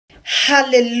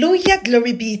Hallelujah,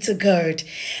 glory be to God.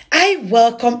 I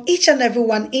welcome each and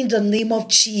everyone in the name of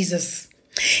Jesus.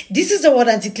 This is the word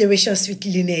and declarations with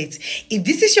Lynette. If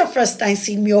this is your first time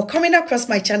seeing me or coming across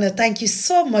my channel, thank you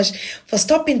so much for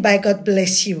stopping by. God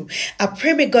bless you. I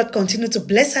pray may God continue to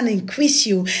bless and increase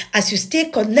you as you stay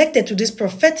connected to these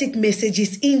prophetic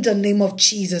messages in the name of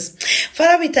Jesus.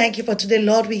 Father, we thank you for today.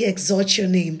 Lord, we exalt your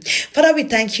name. Father, we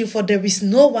thank you for there is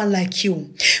no one like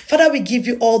you. Father, we give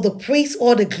you all the praise,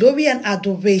 all the glory and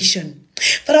adoration.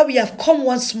 Father, we have come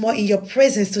once more in your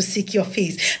presence to seek your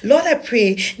face. Lord, I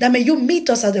pray that may you meet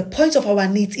us at the point of our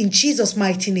needs in Jesus'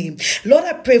 mighty name. Lord,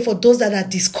 I pray for those that are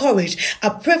discouraged. I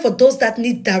pray for those that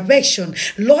need direction.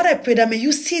 Lord, I pray that may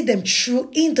you see them through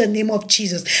in the name of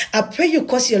Jesus. I pray you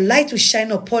cause your light to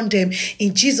shine upon them.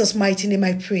 In Jesus' mighty name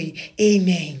I pray.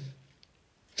 Amen.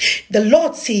 The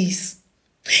Lord says,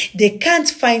 they can't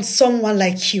find someone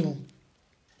like you.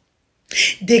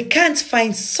 They can't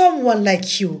find someone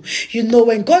like you. You know,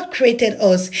 when God created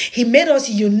us, He made us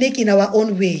unique in our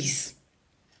own ways.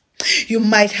 You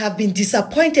might have been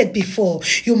disappointed before.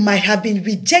 You might have been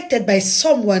rejected by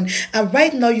someone. And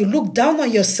right now you look down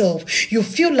on yourself. You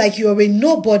feel like you are a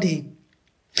nobody.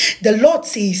 The Lord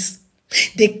says,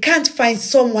 they can't find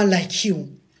someone like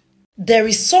you. There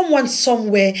is someone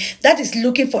somewhere that is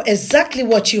looking for exactly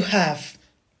what you have.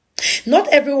 Not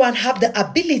everyone have the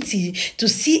ability to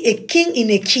see a king in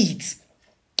a kid.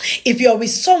 If you're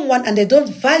with someone and they don't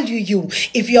value you,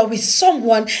 if you're with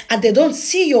someone and they don't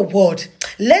see your word,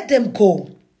 let them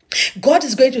go. God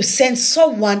is going to send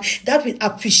someone that will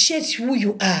appreciate who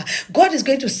you are. God is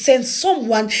going to send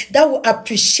someone that will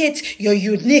appreciate your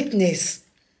uniqueness.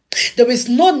 There is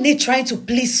no need trying to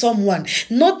please someone,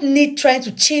 not need trying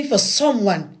to change for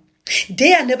someone.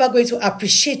 They are never going to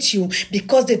appreciate you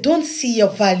because they don't see your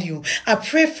value. I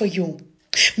pray for you.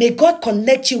 May God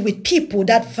connect you with people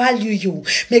that value you.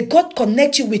 May God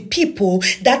connect you with people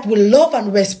that will love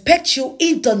and respect you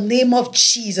in the name of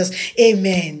Jesus.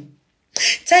 Amen.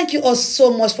 Thank you all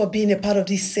so much for being a part of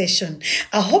this session.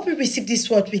 I hope you receive this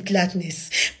word with gladness.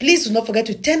 Please do not forget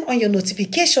to turn on your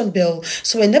notification bell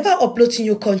so whenever I upload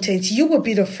new content, you will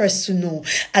be the first to know.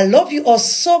 I love you all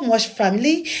so much,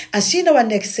 family, and see you in our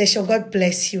next session. God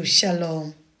bless you.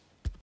 Shalom.